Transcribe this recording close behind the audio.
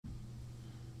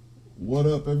What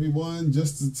up, everyone?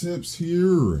 Just the tips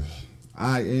here.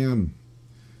 I am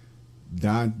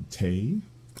Dante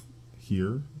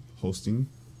here hosting.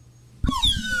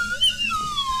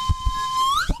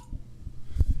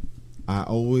 I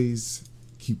always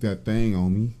keep that thing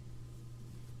on me,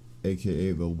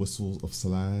 aka the whistle of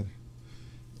slide,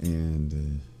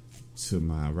 and to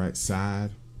my right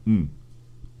side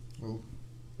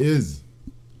is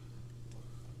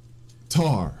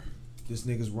Tar. This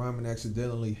nigga's rhyming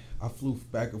accidentally. I flew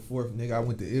back and forth, nigga. I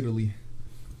went to Italy.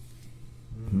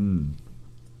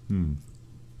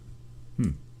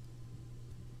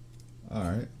 All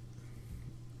right,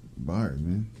 bars,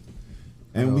 man.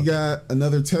 And we got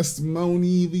another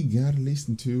testimony we gotta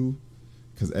listen to,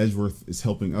 because Edgeworth is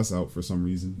helping us out for some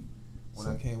reason. When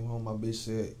I came home, my bitch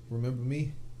said, "Remember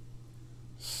me?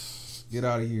 Get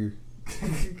out of here."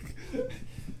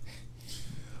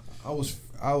 I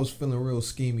was feeling real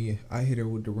schemy. I hit her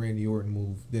with the Randy Orton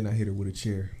move. Then I hit her with a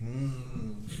chair.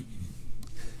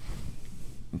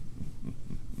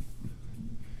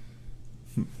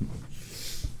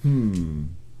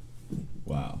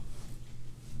 Wow.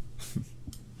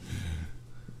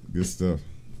 Good stuff.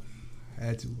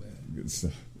 Had to, man. Good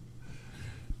stuff.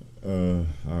 All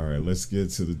right, let's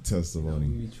get to the testimony.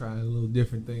 We be trying little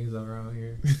different things around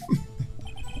here.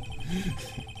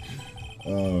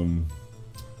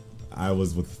 I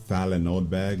was with Fallon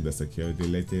Oldbag, the security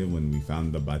lady, when we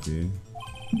found the body.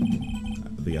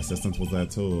 The assistant was there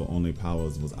too, only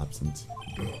Powers was absent.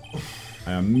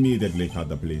 I immediately called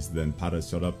the police, then Powers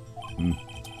showed up.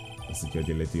 The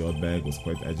security lady Oldbag was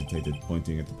quite agitated,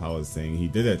 pointing at the Powers, saying he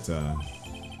did it.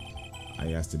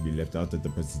 I asked to be left out of the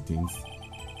proceedings.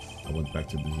 I went back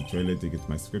to the trailer to get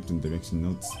my script and direction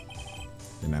notes.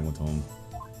 Then I went home.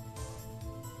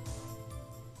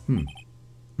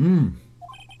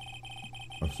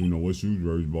 I've seen no issues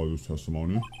raised by this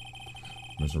testimony.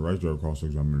 Mr. Wright, their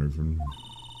cross-examination.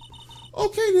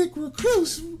 Okay, Nick, we're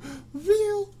close.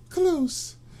 Real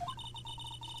close.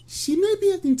 She may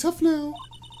be acting tough now,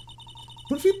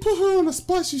 but if you put her on a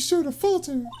spot, she's sure to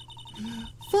falter.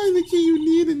 Find the key you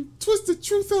need and twist the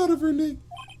truth out of her, Nick.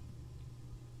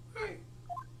 Hey.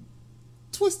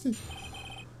 Twist it.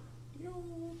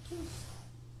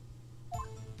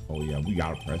 Oh yeah, we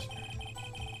got a press.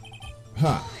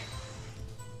 Ha!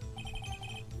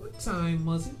 What time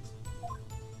was it?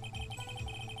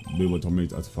 We were to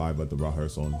meet at 5 at the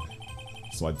rehearsal,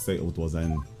 so I'd say it was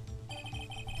in.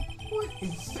 When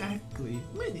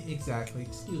exactly,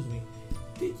 excuse me,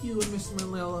 did you and Mr.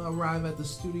 Manella arrive at the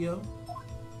studio?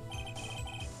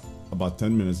 About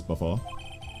 10 minutes before.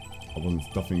 I wasn't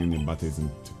stuffing any bodies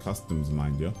into costumes,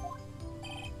 mind you.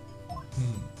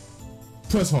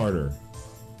 Press harder.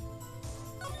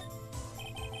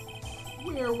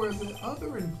 Where were the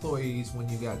other employees when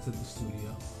you got to the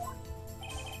studio?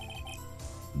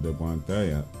 They weren't there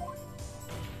yet.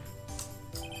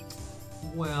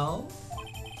 Well,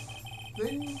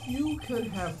 then you could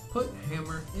have put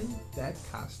Hammer in that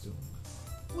costume.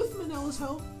 With Manella's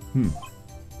help?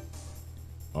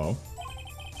 Oh?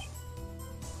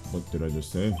 What did I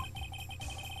just say?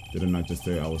 Didn't I just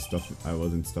say I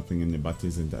wasn't stuffing any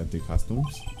bodies into empty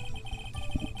costumes?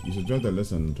 You should try to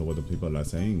listen to what the people are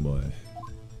saying, boy.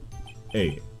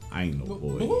 Hey, I ain't no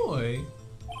boy. Boy?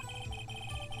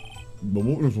 The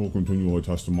witness will continue her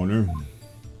testimony.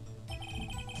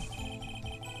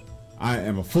 I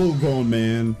am a full-grown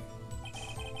man.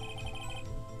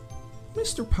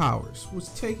 Mr. Powers was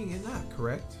taking a nap,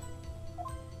 correct?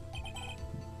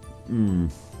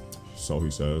 So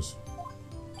he says.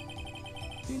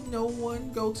 Did no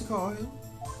one go to call him?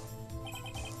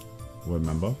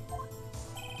 Remember?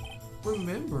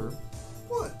 Remember?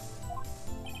 What?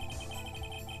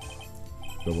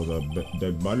 There was a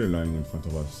dead body lying in front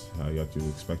of us. Yet you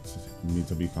expect me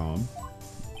to be calm?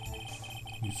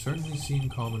 You certainly seem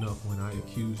calm enough when I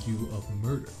accuse you of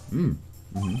murder.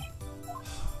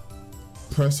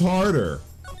 Press harder.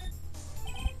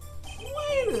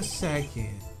 Wait a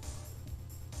second.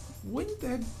 Wouldn't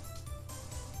that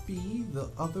be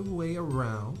the other way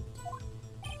around?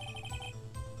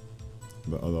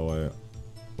 The other way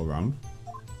around?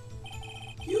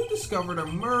 You discovered a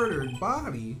murdered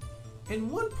body and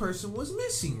one person was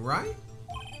missing, right?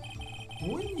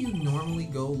 Wouldn't you normally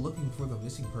go looking for the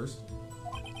missing person?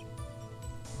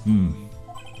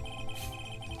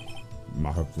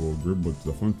 I have to agree with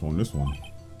the front on this one.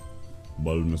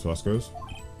 Well, Miss Vasquez?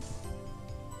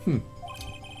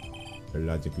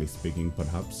 Logically speaking,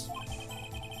 perhaps.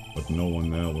 But no one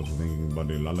there was thinking about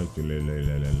the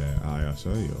I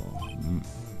assure you.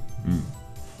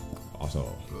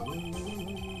 Also.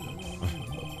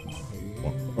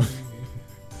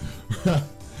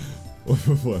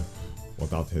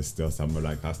 without his steel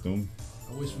samurai costume.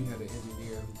 I wish we had an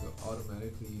engineer who could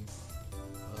automatically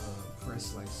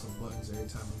press like some buttons every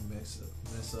time we mess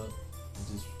up and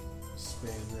just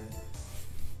spam that.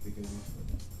 Because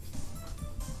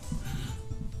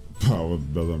Power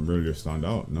doesn't really stand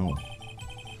out, no.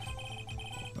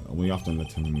 We often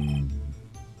let him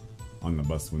on the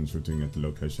bus when shooting at the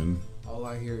location. all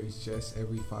I hear is just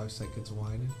every 5 seconds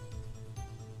whining.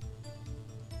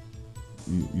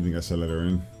 You think I should let her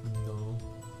in? No.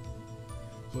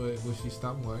 But will she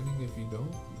stop whining if you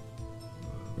don't?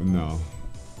 No.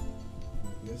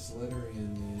 Just let her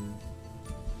in, man.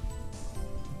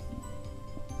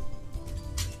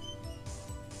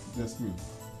 Just me.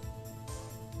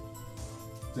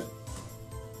 You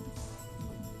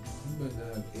better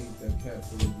not have ate that cat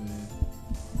food, man.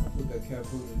 I put that cat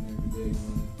food in there every day,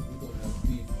 man. We're gonna have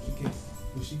beef. She came.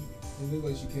 Well, it looked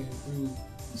like she came through.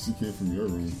 She came from your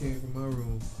room. She came from my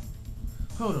room.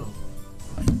 Hold on.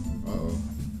 Uh-oh.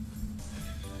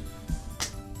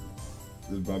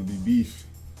 There's about to be beef.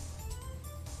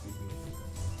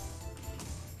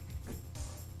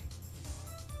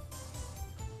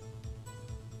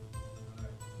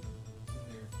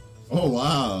 Oh,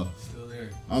 wow. Still there.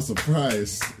 I'm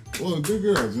surprised. Well, good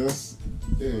girl, Jess.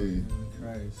 Hey.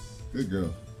 Christ. Good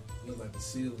girl. Look like a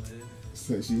seal, man.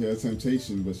 Said she had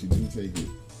temptation, but she didn't take it.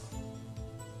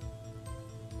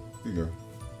 Good girl.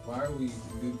 Why are we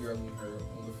good girling her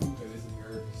on the food that isn't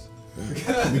hers?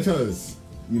 Because,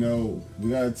 you know, we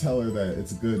gotta tell her that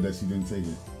it's good that she didn't take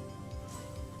it.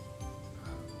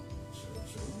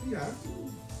 Sure. We have to.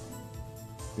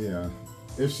 Yeah.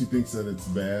 If she thinks that it's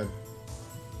bad,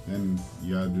 then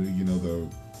you gotta do, you know, the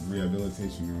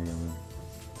rehabilitation or whatever.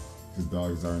 Because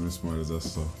dogs aren't as smart as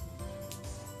us, so.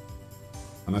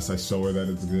 Unless I show her that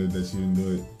it's good that she didn't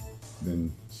do it,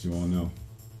 then she won't know.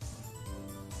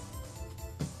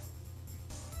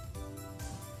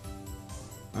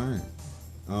 Alright.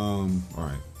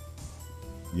 Alright.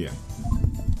 Yeah.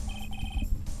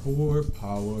 Poor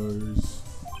powers.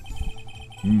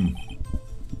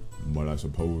 Well, I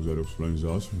suppose that explains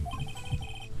that.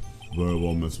 Very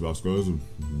well, Miss Vasquez.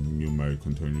 You may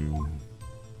continue.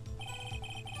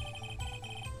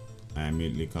 I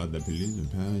immediately called the police and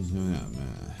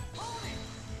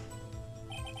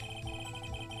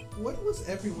What was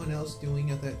everyone else doing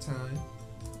at that time?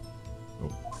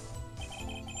 Oh.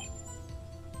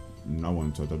 No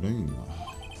one said a thing.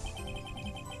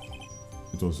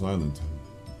 It was silent.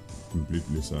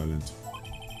 Completely silent.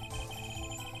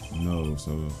 No,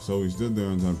 so we stood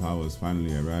there until Powers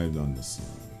finally arrived on the scene.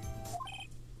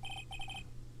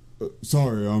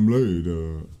 Sorry, I'm late.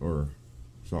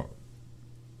 Sorry.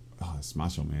 Oh, it's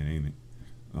Macho Man, ain't it?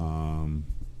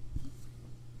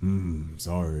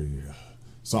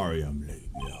 Sorry, I'm late.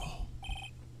 Yeah.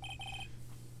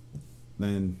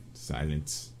 Then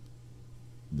silence.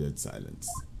 Dead silence.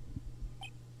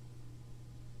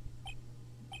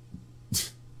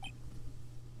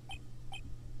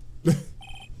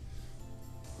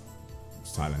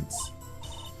 Silence.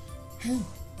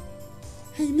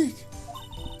 Hey, Nick.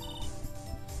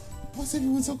 Why's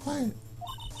everyone so quiet?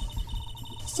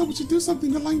 Someone should do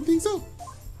something to line things up.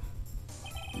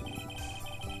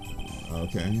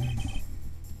 Okay.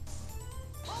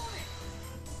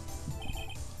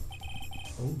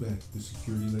 Oh, back the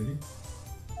security lady.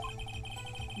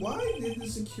 Why did the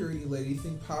security lady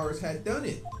think Powers had done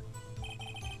it?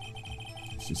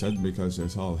 She said because she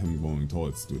saw him going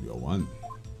towards Studio 1.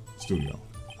 Studio.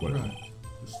 Whatever. Right.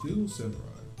 The Steel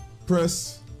Samurai.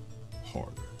 Press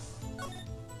harder.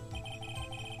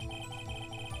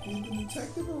 Did the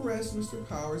detective arrest Mr.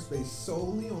 Powers based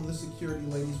solely on the security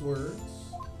lady's words?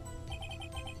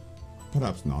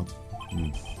 Perhaps not.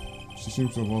 She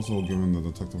seems to have also given the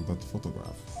detective that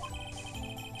photograph.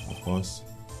 Of course,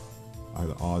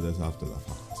 all this after the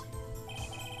fact.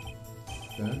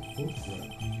 That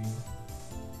photograph, meaning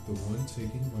the one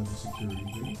taken by the security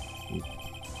lady?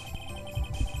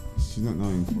 She's not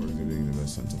known for exhibiting the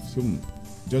best sense of human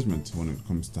judgment when it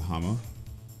comes to Hammer.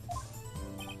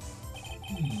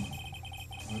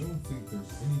 I don't think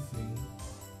there's anything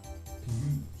to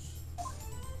use.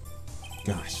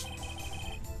 Gosh.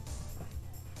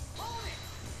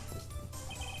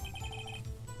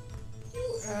 You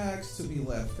asked to be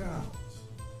left out.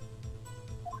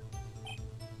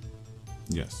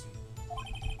 Yes.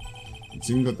 It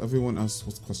seemed that everyone else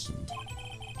was questioned.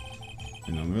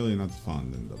 And I'm really not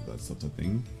fond of that sort of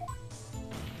thing.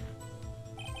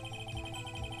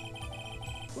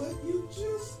 But you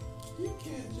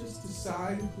can't just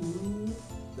decide who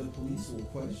the police will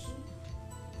question.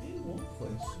 They won't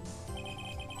question.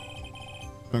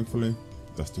 Thankfully,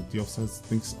 the duty officer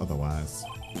thinks otherwise.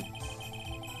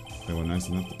 They were nice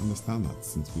enough to understand that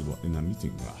since we were in a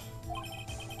meeting.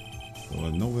 There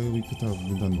was no way we could have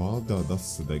been involved,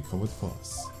 thus they covered for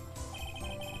us.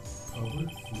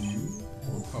 Covered for you?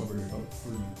 Or covered up for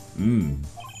you? Mmm.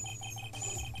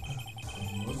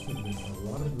 There must have been a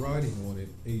lot of riding on it.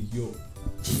 Hey, yo.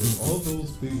 With all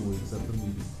those big wigs at the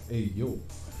meeting. Hey, yo.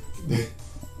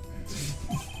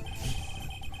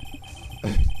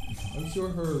 I'm sure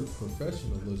her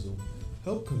professionalism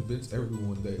helped convince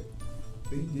everyone that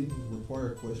they didn't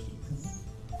require questions.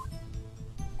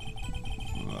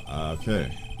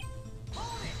 Okay.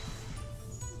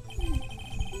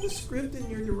 The script in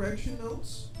your direction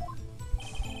notes?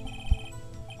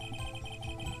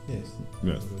 Yes.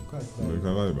 Yes.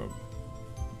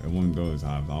 And one of those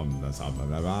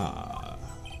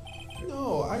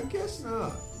No, I guess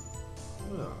not.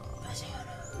 No. Press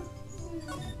harder.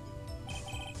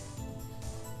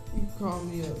 You call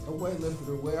me a weightlifter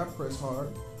the way I press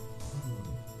hard.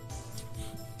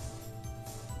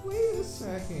 Wait a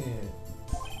second.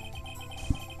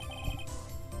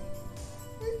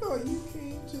 I thought you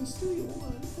came to Studio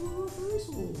One for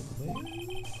rehearsal, man.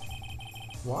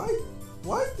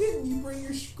 Why didn't you bring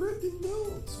your scripted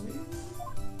notes, man?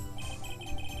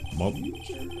 Well,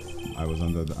 I was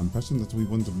under the impression that we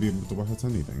wouldn't be able to rehearse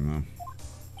anything.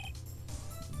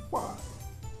 Why?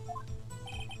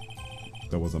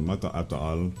 There was a matter after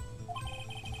all.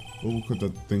 Who could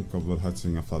think of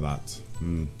rehearsing after that?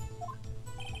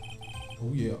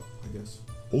 Oh yeah, I guess.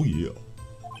 Oh yeah.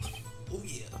 Oh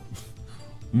yeah.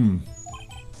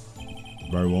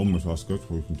 Very well, Miss Oscars,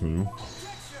 we continue.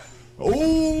 Oh!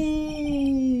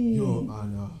 Your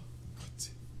Honor,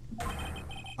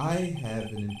 I have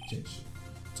an objection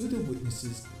to the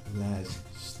witness's last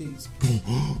statement.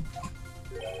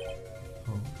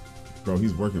 Bro,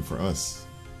 he's working for us.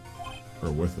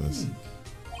 Or with us.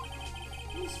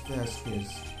 Miss Vasquez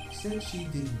said she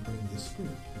didn't bring the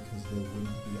script because there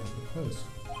wouldn't be a rehearsal.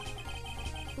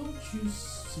 Don't you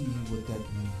see what that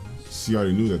means? She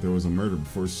already knew that there was a murder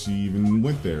before she even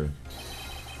went there.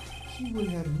 She would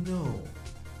have known.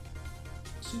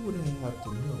 She would have to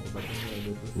know about the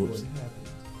murder before it happened.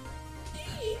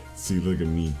 See, look at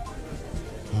me.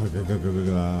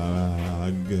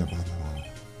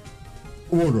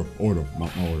 Order,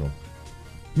 not order.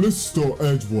 Mr.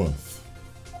 Edgeworth.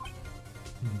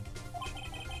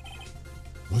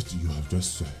 What you have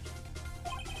just said.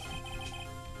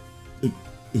 It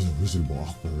is a reasonable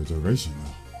observation.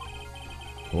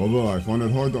 However, I find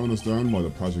it hard to understand why the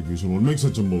prosecution would make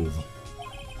such a move.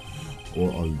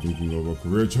 Or are you thinking of a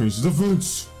career change to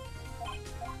defense?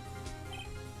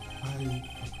 I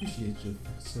appreciate your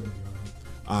concern, Your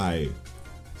Honor. I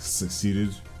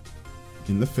succeeded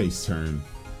in the face turn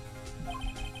I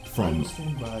from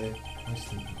stand by my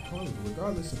statement,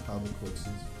 regardless of how the court sees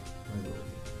my lord.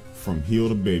 from heel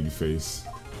to baby face.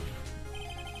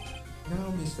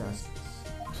 Now, Miss Vasquez,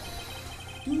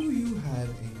 do you have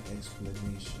an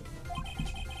explanation?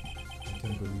 I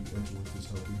can't believe Edgeworth is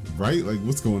helping me. Right? Like,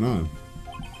 what's going on?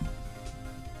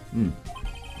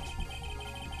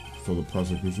 So the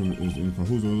prosecution is in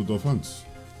cahoots with the defense.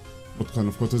 What kind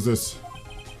of court is this?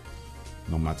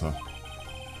 No matter.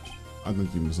 I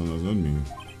think you misunderstood me.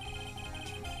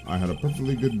 I had a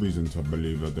perfectly good reason to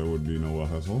believe that there would be no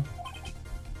rehearsal.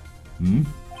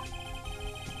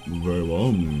 Very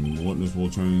well. The witness will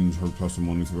change her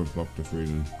testimony to reflect this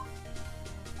reason.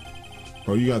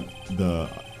 Bro, you got the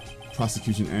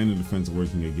prosecution and the defense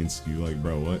working against you. Like,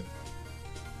 bro, what?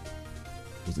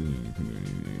 Wasn't even doing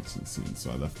any action scene,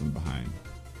 so I left them behind.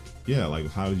 Yeah, like,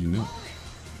 how did you know?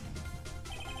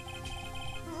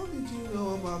 How did you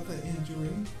know about the injury?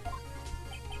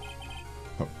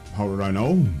 How did I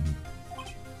know?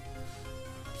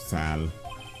 Sal.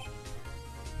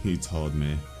 He told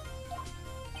me.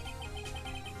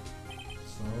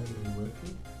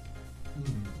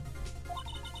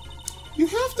 You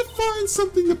have to find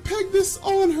something to peg this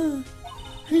on her.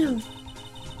 Here.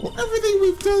 Or everything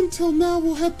we've done till now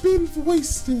will have been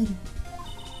wasted.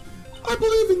 I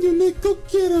believe in you, Nick. Go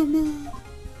get him.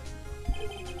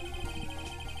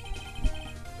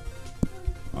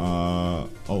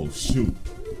 Oh shoot.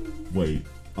 Wait.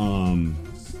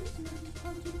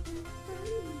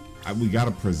 We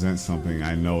gotta present something.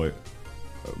 I know it.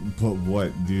 But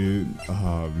what, dude?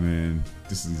 Oh man,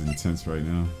 this is intense right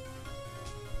now.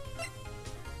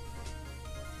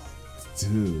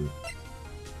 Dude.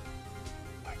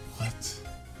 Like what?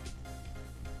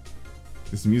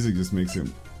 This music just makes it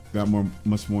that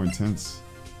much more intense.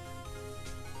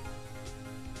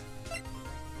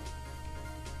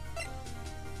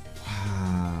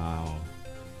 Wow.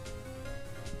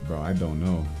 Bro, I don't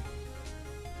know.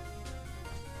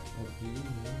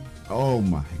 Oh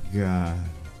my god.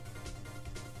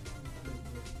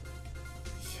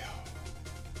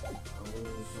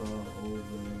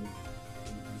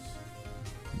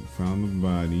 Found the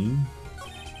body.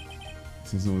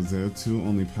 Since it was there too,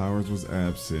 only Powers was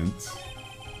absent.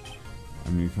 I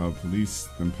mean, called police,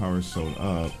 then Powers showed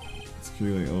up.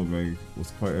 Security Oldbag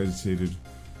was quite agitated.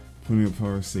 Putting up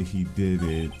Powers say he did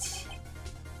it.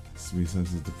 So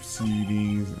besides the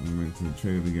proceedings, I went to the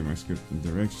trailer to get my script and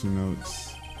direction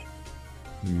notes.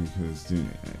 Because doing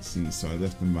that scene, so I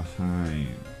left them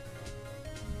behind.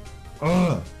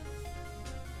 Ugh!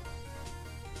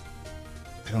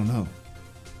 I don't know.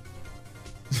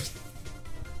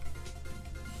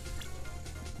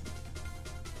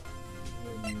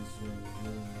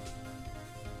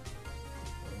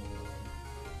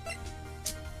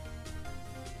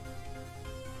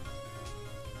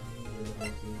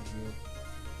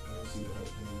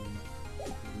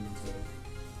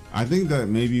 I think that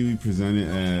maybe we present it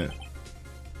at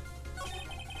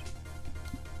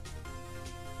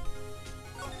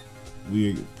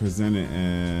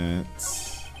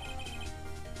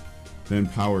then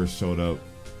Power showed up.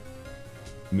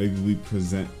 Maybe we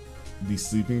present these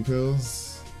sleeping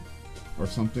pills or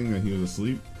something that he was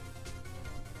asleep.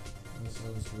 That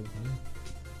sounds good to me.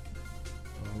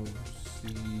 I'll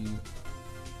see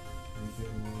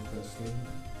anything wrong with that statement.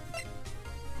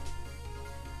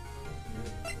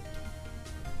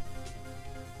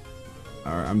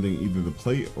 Alright, I'm thinking either the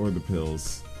plate or the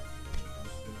pills.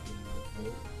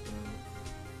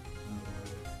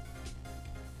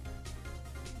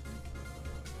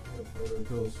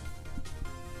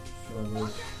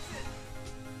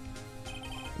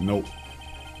 Nope.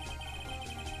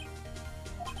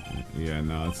 Yeah,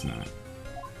 no, it's not.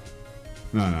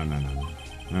 No.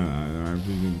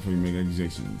 Before you make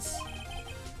accusations.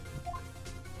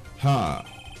 Ha!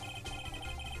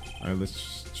 Alright,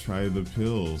 let's try the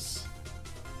pills.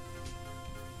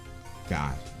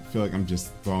 God, I feel like I'm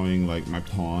just throwing like my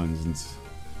pawns and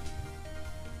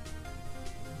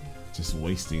just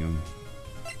wasting them.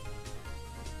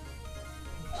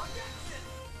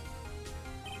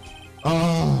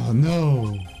 Oh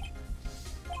no!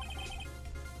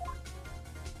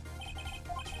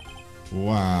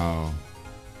 Wow,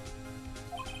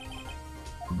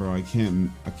 bro, I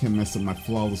can't mess up my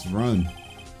flawless run.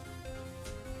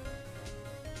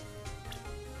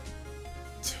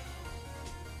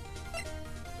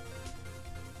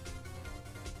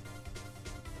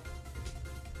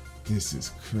 This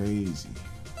is crazy.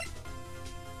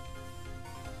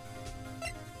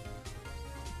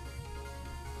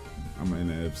 I'm gonna end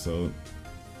the episode.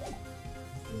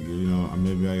 You know,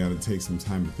 maybe I gotta take some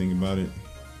time to think about it,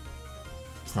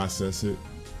 process it.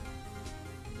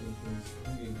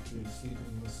 I'm getting pretty sleepy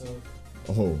myself.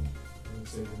 Oh, I'm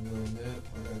taking a little nap.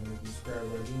 I gotta make this crab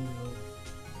right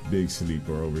now. big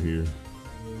sleeper over here.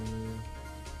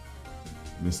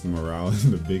 Mr. Morale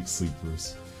and the big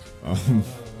sleepers.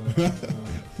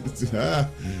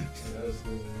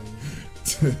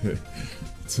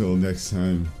 Till next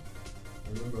time.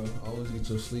 Remember, always get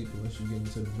your sleep unless you get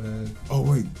into the bag. Oh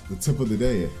wait, the tip of the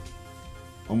day.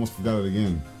 Almost forgot it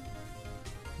again.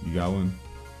 You got one?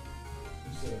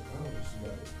 You said, I don't know if you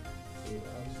got it. So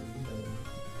obviously you got one.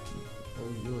 What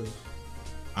was yours?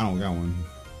 I don't got one.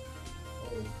 Oh,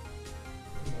 I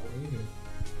got one either.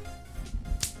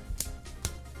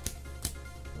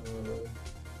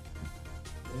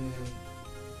 Man.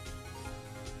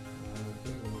 I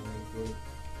think I'm gonna go.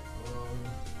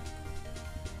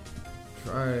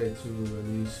 Try to at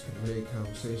least make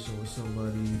conversation with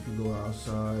somebody. If you go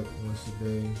outside once a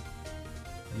day,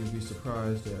 you'll be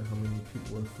surprised at how many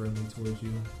people are friendly towards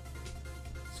you.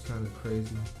 It's kind of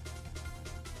crazy.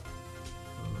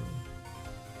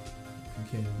 If you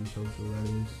can't be social, that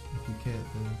is. If you can't,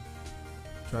 then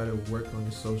try to work on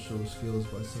your social skills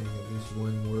by saying at least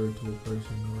one word to a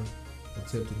person, or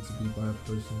attempting to be by a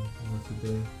person once a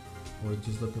day, or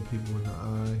just looking people in the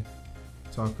eye,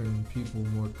 talking to people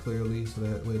more clearly so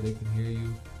that way they can hear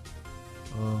you.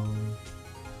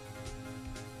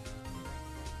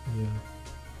 Yeah.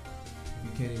 If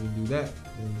you can't even do that,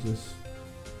 then just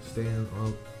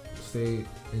stay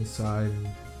inside and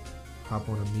hop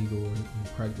on Amigo and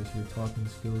practice your talking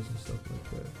skills and stuff like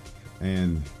that.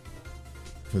 And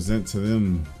present to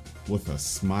them with a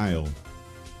smile,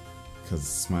 because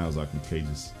smiles are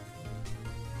contagious.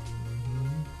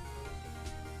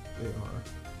 They are.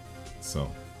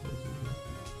 So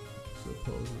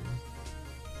supposedly.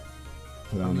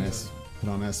 Put on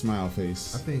that smile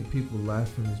face. I think people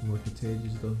laughing is more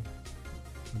contagious though.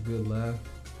 A good laugh.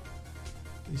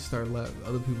 You start laughing,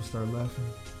 other people start laughing.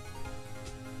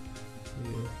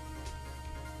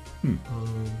 Yeah.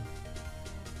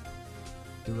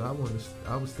 Dude, I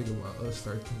was thinking about us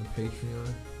starting the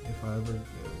Patreon if I ever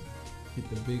get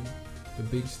the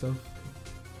big stuff.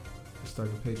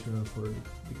 Starting a Patreon for the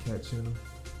cat channel,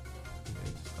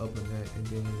 and just upping that, and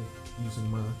then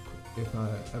using if I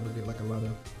ever get like a lot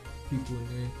of people in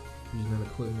there, using that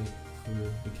equipment for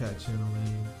the cat channel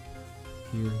and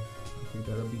here. I think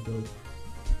that'll be dope.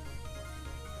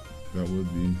 That would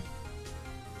be.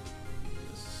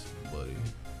 Yes, buddy.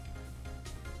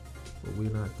 But we're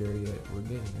not there yet. We're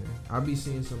getting there. I be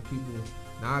seeing some people.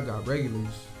 Now I got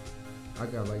regulars. I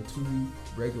got like 2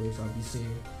 regulars I be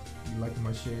seeing. You liking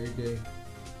my shit every day.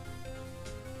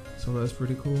 So that's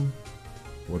pretty cool.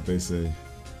 What they say.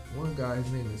 One guy,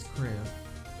 his name is Cramp.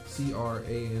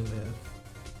 CRAMF.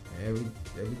 And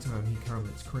every time he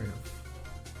comments Cramp.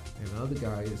 And the other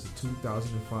guy is a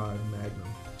 2005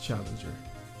 Magnum Challenger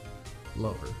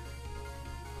lover.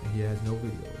 And he has no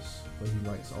videos, but he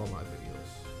likes all my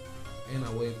videos. And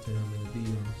I waved to him in the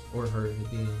DMs, or her in the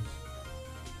DMs.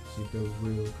 See if that was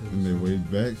real. And they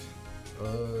waved back? I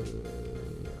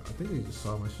think they just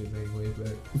saw my shit and they waved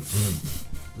back.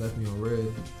 Left me on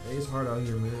red. Hey, it's hard out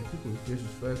here, man. People is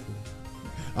disrespectful.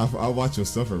 I watch your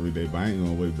stuff every day, but I ain't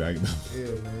gonna wave back though.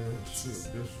 Yeah, man. Shit,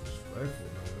 disrespectful,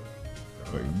 man.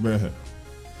 Like, bruh,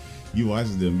 you watch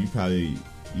them, you probably,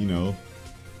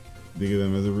 think of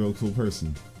them as a real cool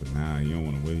person. But nah, you don't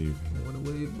want to wave. I want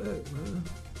to wave back, man.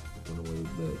 I want to wave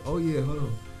back. Oh, yeah, hold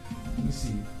on. Let me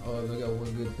see. I got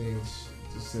one good thing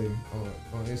to say.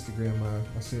 On Instagram, I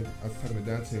was talking to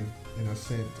Dante, and I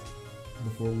sent,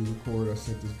 before we record, I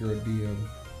sent this girl DM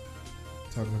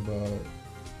talking about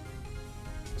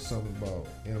something about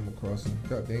Animal Crossing.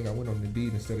 God dang, I went on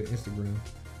Indeed instead of Instagram.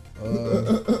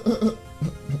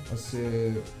 I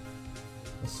sent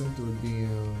her a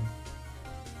DM.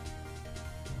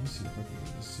 Let me see if I can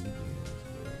get the CDMs,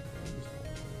 bro.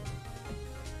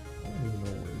 I don't even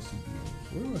know where the CDMs.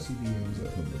 Where are my CDMs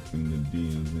at? In the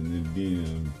DMs, in the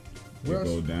DM. They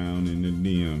go down in the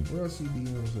DM. Where are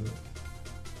CDMs at?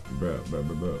 Bruh.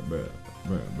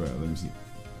 Let me see.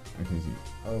 I can't see.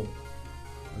 Oh,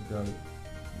 I got it.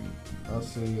 I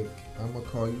said, I'm gonna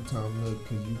call you Tom Nook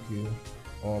because you kill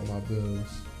all my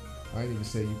bills. I didn't even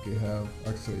say you could have.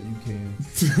 I said you can.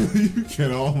 You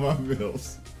can all my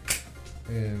bills.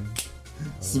 And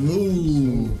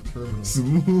smooth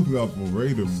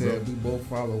operator, bro. Said we both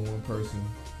follow one person.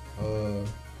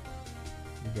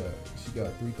 She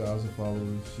got 3,000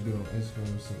 followers. She been on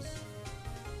Instagram since.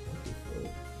 What the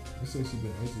fuck? They say she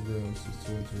been on Instagram since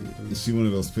 2023. Is she one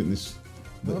of those fitness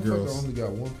girls? I only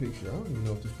got one picture. I don't even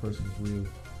know if this person is real.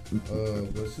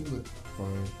 But she looks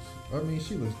fine. I mean,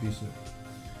 she looks decent.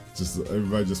 Just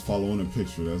everybody just following a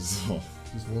picture. That's all.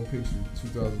 Just one picture,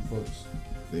 2,000 folks.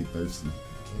 They thirsty.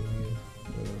 Yeah,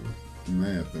 whatever.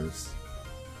 Mad thirst.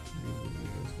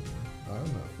 I'm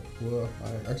not. Well, I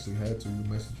actually had to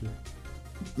message her.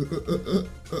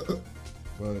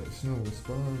 But she don't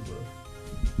respond, bro.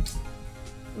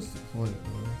 What's the point,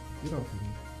 man? Get off of me.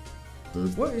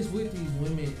 Thirsty. What is with these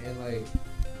women and like,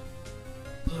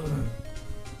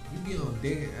 you be on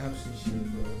dating apps and shit,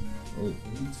 bro. Oh.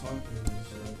 When you talking and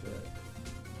shit like that,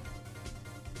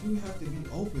 you have to be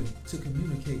open to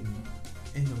communicating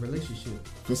in a relationship.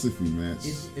 Especially if we match.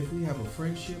 If we have a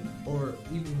friendship, or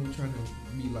even we're trying to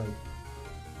be like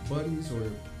buddies or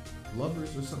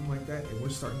lovers or something like that, and we're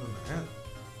starting on the app,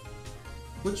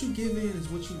 what you give in is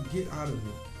what you get out of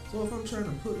it. So if I'm trying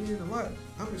to put in a lot,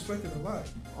 I'm expecting a lot,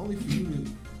 only for you to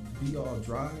be all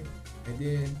dry and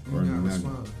then you not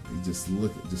respond. You just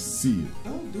look, just see it.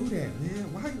 Don't do that,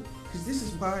 man. Why? Because this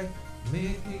is why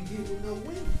men can't get with no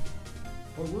women,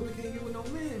 or women can't get with no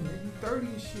men. Man, you 30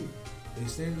 and shit. The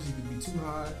standards either be too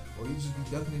high, or you just be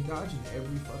ducking and dodging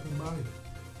every fucking body.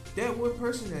 That one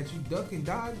person that you duck and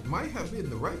dodge might have been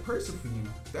the right person for you.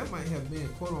 That might have been,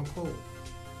 quote unquote,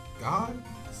 God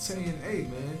saying, hey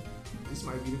man, this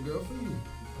might be the girl for you.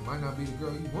 It might not be the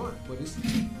girl you want, but it's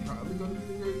probably gonna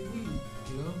be the girl you need,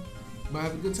 you know? You might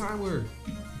have a good time with her.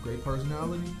 Great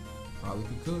personality, probably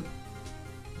can cook,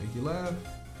 make you laugh.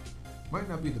 Might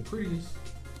not be the prettiest.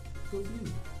 Good for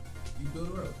you. You build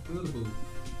her up, build a boo.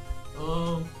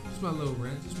 Just my little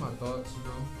rant, just my thoughts, you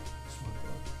know? Just my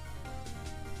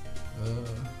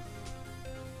thoughts.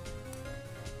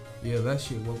 Yeah, that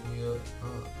shit woke me up.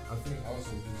 I think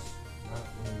also just not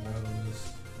going out on this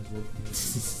has woke me up.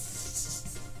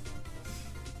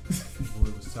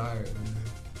 Boy was tired, man.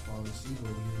 Falling asleep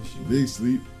over here. Shit. Big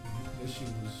sleep. That shit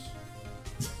was.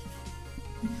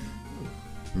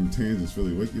 Them tangents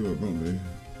really wake you up, don't they?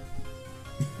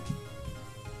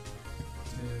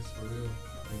 Tans for real.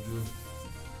 They do.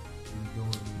 Keep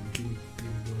going, man. Keep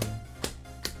going.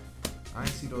 I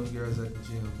ain't see those girls at the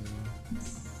gym, man.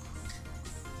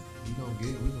 We gonna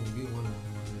get one of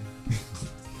them one day.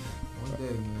 One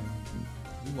day, man.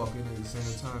 We walk in at the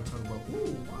same time talking about,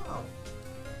 ooh, wow.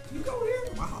 You go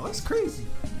there? Wow, that's crazy.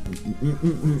 That's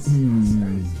crazy.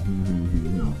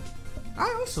 You know, I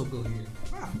also go here.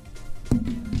 Wow.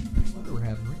 What we're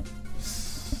having, right?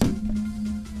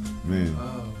 Man.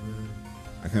 Oh, man.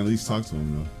 I can at least talk to him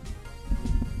though.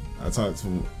 I talked to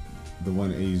the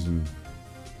one Asian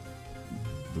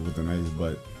with the nice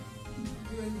butt.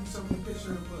 You ain't even show me a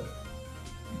picture of the butt.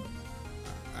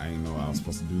 I didn't know I was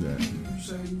supposed to do that. You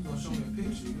said you was gonna show me a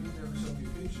picture. You ain't never showed me a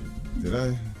picture. Did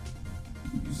I?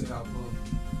 You said I'm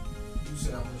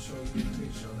gonna show you a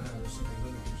picture on that or something.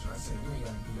 Look at picture. I said you ain't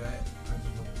gotta do that. I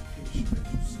just want a picture that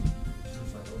you see. She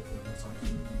was like, okay, I'm talking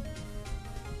to you.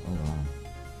 Oh wow.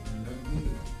 You never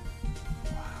did it.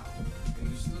 Wow. And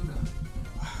you still not.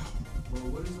 Wow. Bro,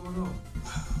 what is going on?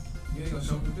 Wow. You ain't gonna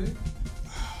show me the pic?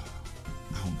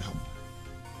 I don't know.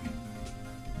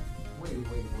 Wait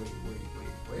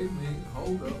a minute.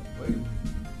 Hold up. Wait a minute.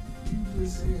 You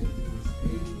just said it was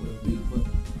Asian with a big butt.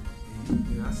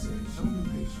 And I said, show me the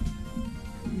picture.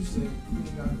 And you said you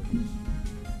ain't got the picture.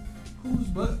 Whose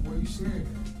butt were you staring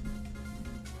at?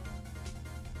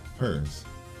 Hers.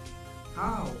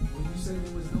 How? When you said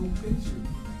there was no picture?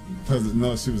 Cause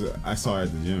no, she was. I saw her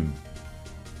at the gym.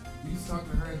 You was talking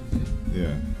to her at the gym?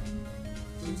 Yeah.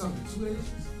 So you talking to two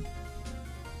Asians?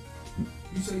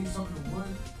 You say you talking to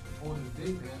one on the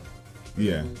date now.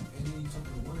 Yeah. And then you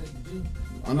talking to one at the gym.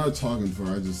 I'm not talking to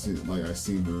her. I just seen I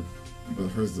seen her, but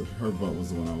her butt was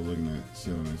the one I was looking at. She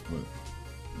had a nice butt.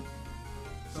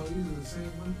 So these are the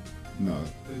same one? No.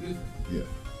 They're different? Yeah.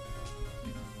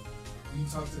 You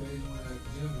talked to the Asian one at the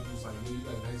gym and you was like, yo, you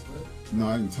got a nice butt? No,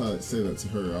 I didn't say that to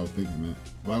her. I was thinking that,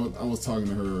 but I was talking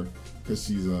to her because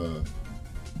she's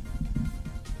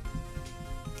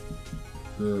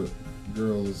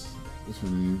girls. What's her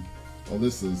name?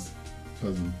 Alyssa's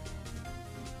cousin.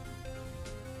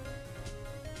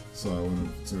 So I went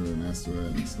up to her and asked her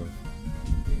that and stuff.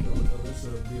 You think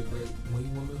Alyssa would be a great wing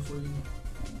woman for you?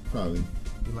 Probably.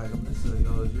 You're like, Alyssa,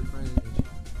 yo, is your friend?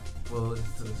 Well,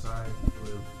 it's to the side.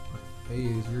 Or, hey,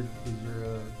 is your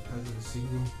cousin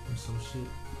single or some shit?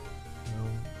 You know,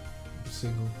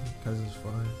 single. Cousin's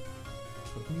fine.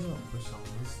 Hook me up or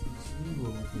something. Let's meet a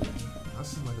little bit. I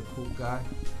seem like a cool guy.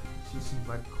 She seems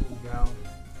like a cool gal.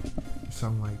 Or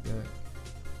something like that.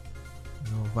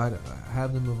 You know,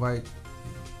 have them invite.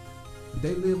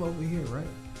 They live over here,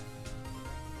 right?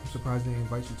 I'm surprised they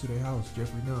invite you to their house,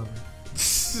 Jeffrey Dunn.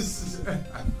 Just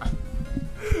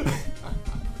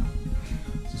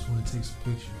want to take some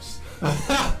pictures.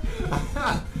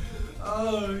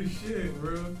 Oh shit,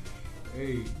 bro.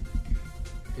 Hey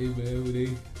man, when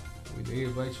they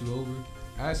invite you over,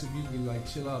 ask if you can like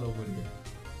chill out over there.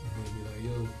 And they be like,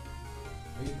 yo,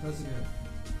 where your cousin at?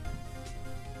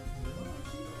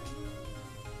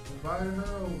 Invited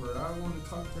her over. I want to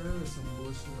talk to her or some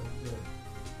bullshit like that. I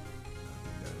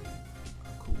think that'd be a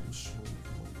cool, smooth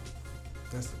move.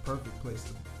 That's the perfect place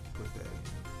to put that in.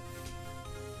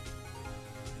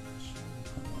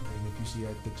 And if you see her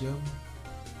at the gym,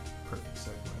 perfect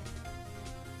segue.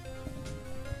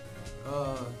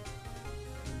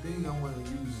 The thing I want to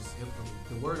use is implement.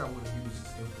 The word I want to use is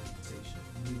implementation.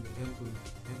 You need to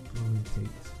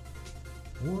implementate.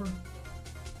 Or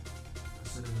a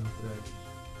synonym for that is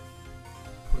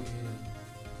put in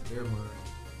their mind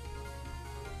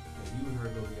that you and her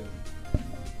go together.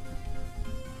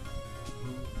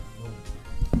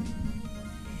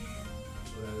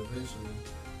 So that eventually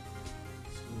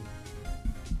it's cool.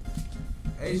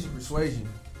 Asian persuasion.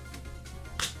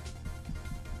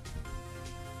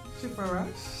 Shit for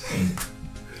us.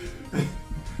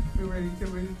 Too ready.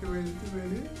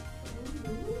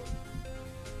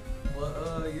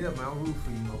 Well, yeah, man, I'm rooting for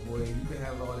you, my boy. You can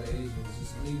have all the Asians.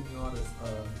 Just leave me all the,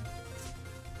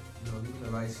 leave me the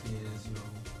light skins,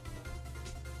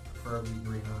 preferably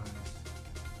green eyes,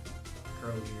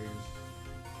 curly ears.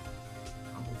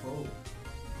 I'm a fold.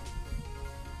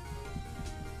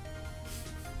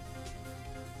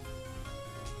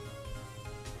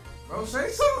 Bro, say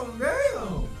something,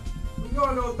 damn. We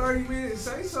going on 30 minutes.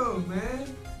 Say something,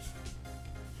 man.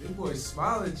 This boy's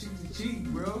smiling cheek to cheek,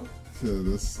 bro. Yeah,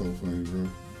 that's so funny, bro.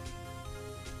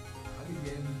 I think the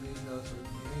anything else with the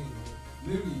game.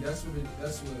 Literally,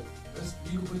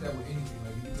 you can put that with anything.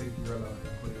 Like you can take the girl out and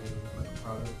put it in like a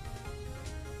product.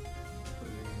 Put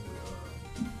it in with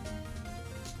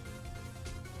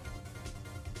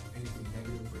anything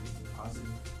negative or anything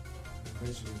positive.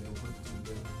 Eventually, they'll put the two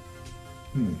together.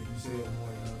 If you say it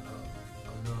more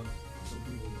enough, some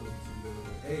people will put the two together.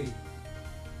 But, hey,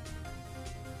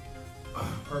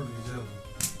 perfect example.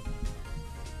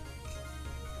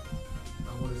 I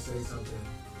want to say something,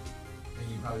 and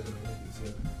you probably gonna link it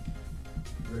together.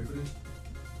 You ready for this?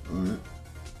 All right.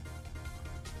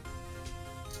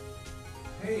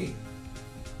 Hey,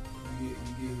 you get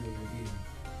me.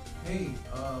 Hey,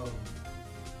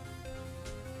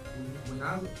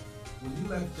 when you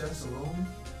left Jess alone,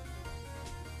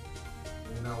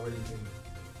 and now what do you think?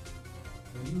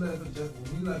 When we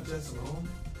left Jess alone,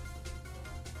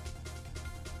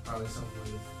 probably something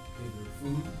with either the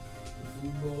food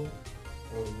bowl,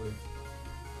 or with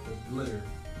the glitter,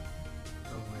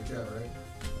 something like that, right?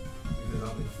 Because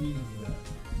I've been feeding you that.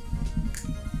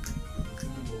 The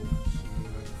food bowl, she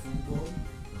ate like the food bowl,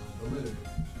 the glitter,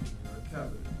 like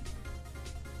cabinet.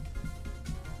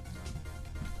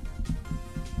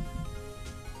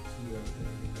 So you got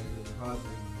anything negative or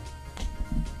positive.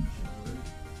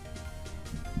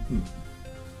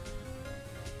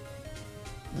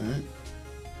 Alright.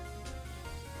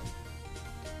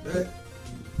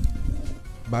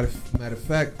 Matter of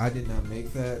fact, I did not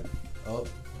make that up.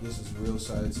 This is real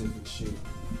scientific shit.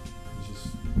 It's just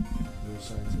real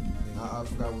scientific thing. I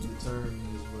forgot what the term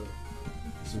is, but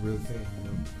it's a real thing,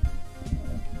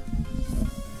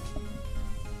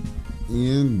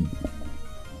 And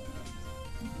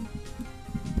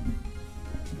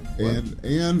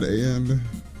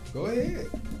Go ahead.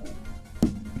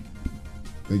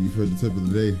 thank you for the tip of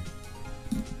the day.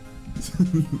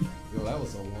 Yo, that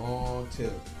was a long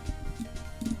tip.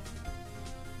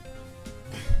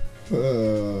 What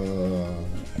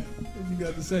you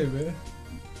got to say, man?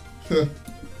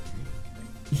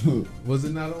 Was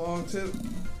it not a long tip?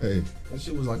 Hey, That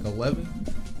shit was like 11?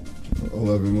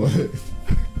 11 what?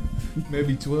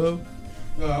 Maybe 12?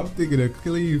 No, I'm thinking a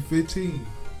clean 15.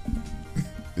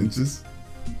 Inches?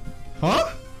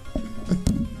 Huh?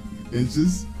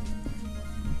 Inches?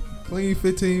 Clean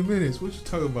 15 minutes. What you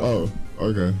talking about? Oh,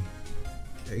 okay.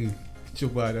 Hey, get your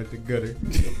body out the gutter.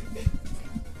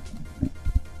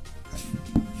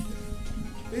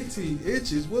 15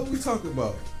 inches? What are we talking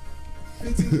about?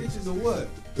 15 inches of what?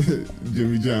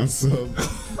 Jimmy John sub.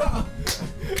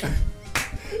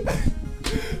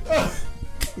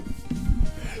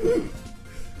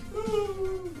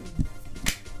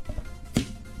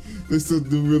 They still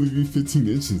do really be 15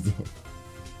 inches though.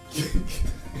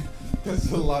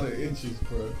 That's a lot of inches,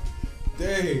 bro.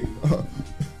 Dang.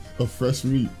 A fresh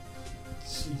meat.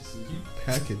 Jesus, you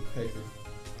packing. You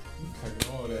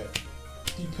packing all that.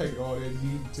 You packing all that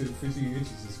meat to the 15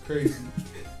 inches is crazy.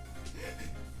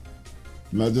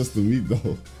 Not just the meat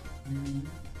though.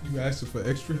 You asking for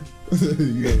extra?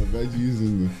 You got the veggies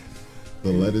and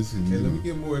the lettuce and Hey, let me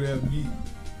get more of that meat.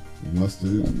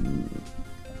 mustard,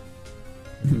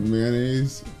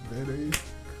 mayonnaise. Mayonnaise,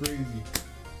 crazy.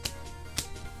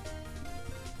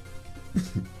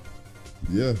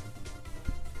 Yeah.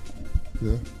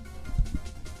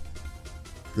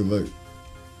 Good luck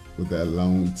with that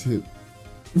long tip.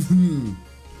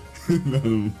 Hey,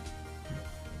 man,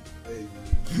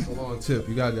 it's a long tip.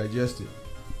 You gotta digest it.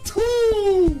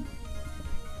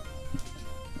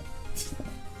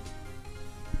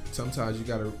 Sometimes you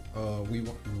gotta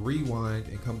rewind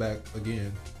and come back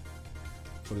again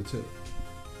for the tip.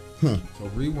 Huh. So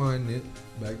rewind it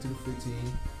back to the 15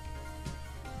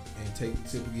 and take the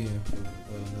tip again for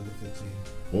another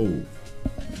 15.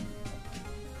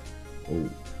 Oh.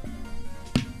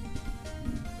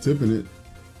 Tipping it.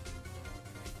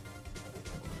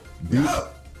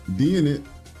 D'ing it.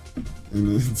 And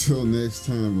until next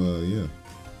time, yeah.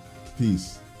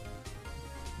 Peace.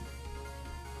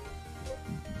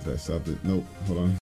 Did I stop it? Nope. Hold on.